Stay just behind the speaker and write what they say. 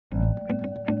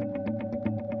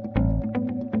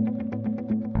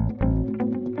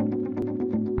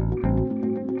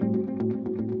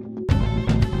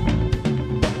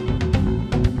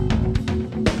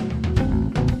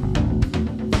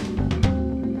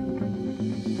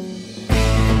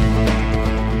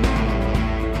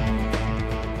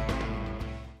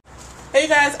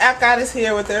guys, App Goddess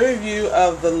here with a review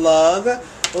of the Lug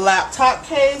laptop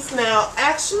case. Now,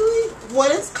 actually,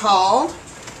 what it's called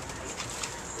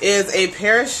is a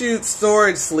parachute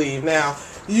storage sleeve. Now,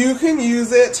 you can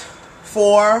use it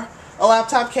for a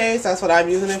laptop case. That's what I'm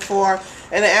using it for.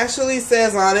 And it actually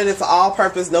says on it, it's an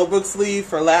all-purpose notebook sleeve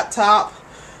for laptop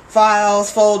files,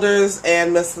 folders,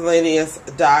 and miscellaneous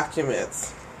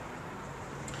documents.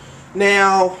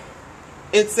 Now,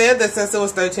 it said that since it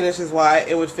was 13 inches wide,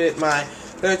 it would fit my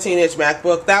 13-inch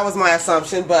MacBook. That was my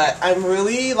assumption, but I'm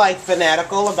really like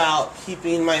fanatical about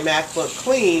keeping my MacBook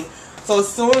clean. So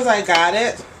as soon as I got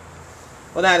it,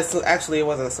 well, not as soon, actually it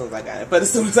wasn't as soon as I got it, but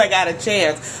as soon as I got a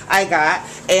chance, I got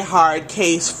a hard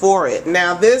case for it.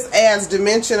 Now this adds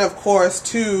dimension, of course,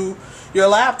 to your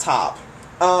laptop.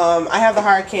 I have the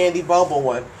Hard Candy bubble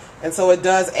one, and so it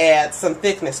does add some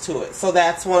thickness to it. So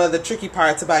that's one of the tricky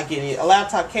parts about getting a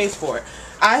laptop case for it.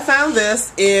 I found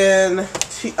this in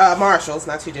Marshalls,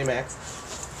 not TJ Maxx.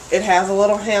 It has a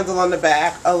little handle on the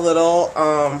back, a little,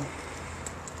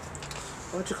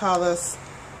 what you call this?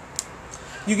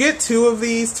 You get two of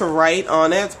these to write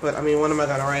on it, but I mean, when am I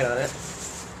going to write on it?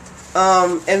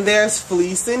 And there's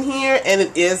fleece in here, and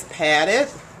it is padded.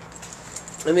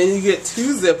 And then you get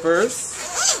two zippers.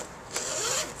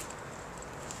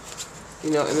 You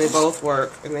know, and they both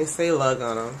work, and they say Lug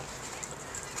on them.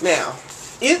 Now,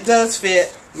 it does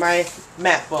fit my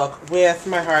MacBook with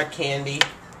my Hard Candy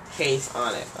case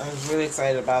on it. I was really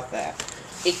excited about that.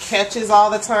 It catches all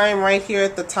the time right here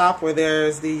at the top where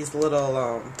there's these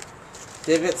little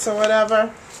divots or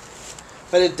whatever.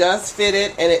 But it does fit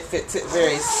it, and it fits it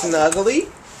very snugly,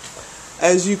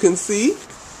 as you can see.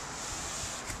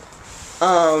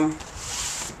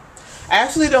 I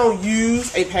actually don't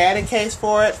use a padded case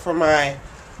for it for my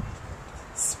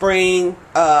spring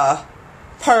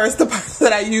purse, the purse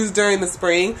that I use during the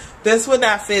spring. This would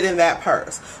not fit in that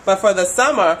purse. But for the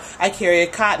summer, I carry a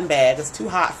cotton bag. It's too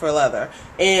hot for leather.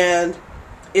 And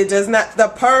it does not, the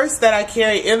purse that I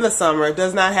carry in the summer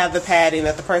does not have the padding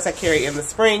that the purse I carry in the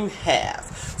spring has.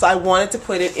 So I wanted to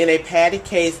put it in a padded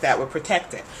case that would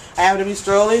protect it. I happened to be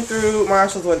strolling through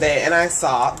Marshalls one day and I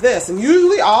saw this. And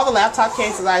usually all the laptop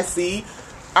cases I see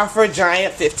are for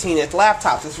giant 15-inch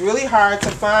laptops. It's really hard to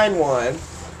find one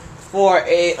for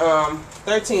a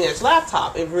 13-inch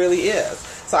laptop. It really is.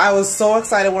 So I was so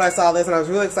excited when I saw this, and I was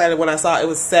really excited when I saw it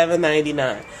was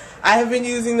 $7.99. I have been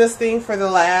using this thing for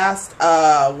the last,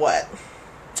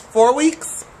 4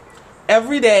 weeks?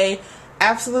 Every day.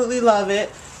 Absolutely love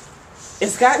it.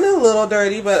 It's gotten a little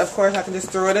dirty, but of course I can just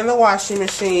throw it in the washing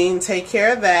machine, take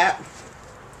care of that.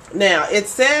 Now, it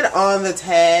said on the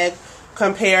tag,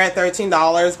 compare at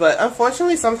 $13, but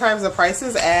unfortunately sometimes the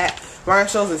prices at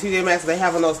Marshalls and TJ Maxx they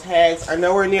have on those tags are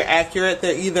nowhere near accurate.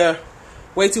 They're either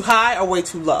way too high or way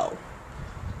too low.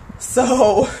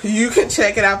 So you can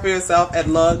check it out for yourself at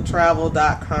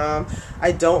lugtravel.com.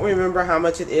 I don't remember how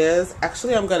much it is.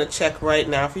 Actually, I'm going to check right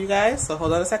now for you guys, so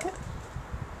hold on a second.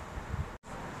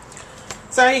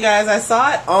 Sorry, you guys, I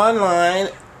saw it online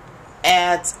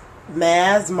at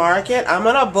Maz Market. I'm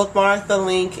going to bookmark the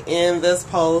link in this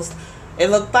post. It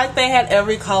looked like they had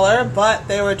every color, but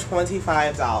they were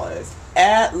 $25.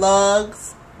 At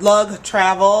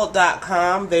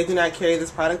lugtravel.com, they do not carry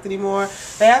this product anymore.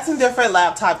 They had some different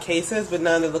laptop cases, but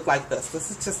none that looked like this.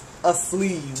 This is just a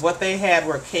sleeve. What they had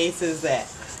were cases that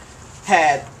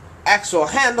had actual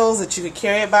handles that you could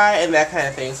carry it by and that kind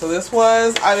of thing. So this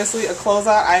was obviously a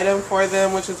closeout item for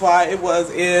them, which is why it was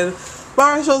in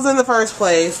Marshalls in the first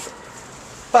place.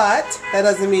 But that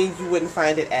doesn't mean you wouldn't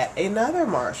find it at another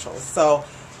Marshalls. So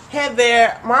head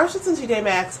there. Marshalls and TJ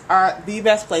Maxx are the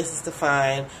best places to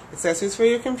find accessories for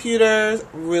your computers,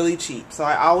 really cheap. So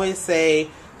I always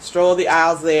say stroll the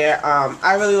aisles there.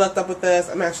 I really lucked up with this.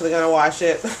 I'm actually going to wash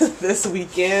it this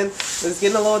weekend. It's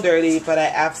getting a little dirty, but I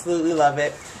absolutely love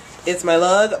it. It's my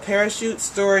Lug parachute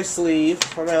storage sleeve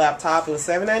for my laptop. It was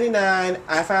 $7.99.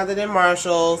 I found it in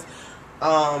Marshalls.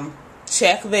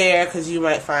 Check there because you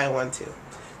might find one too.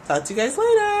 Talk to you guys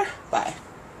later. Bye.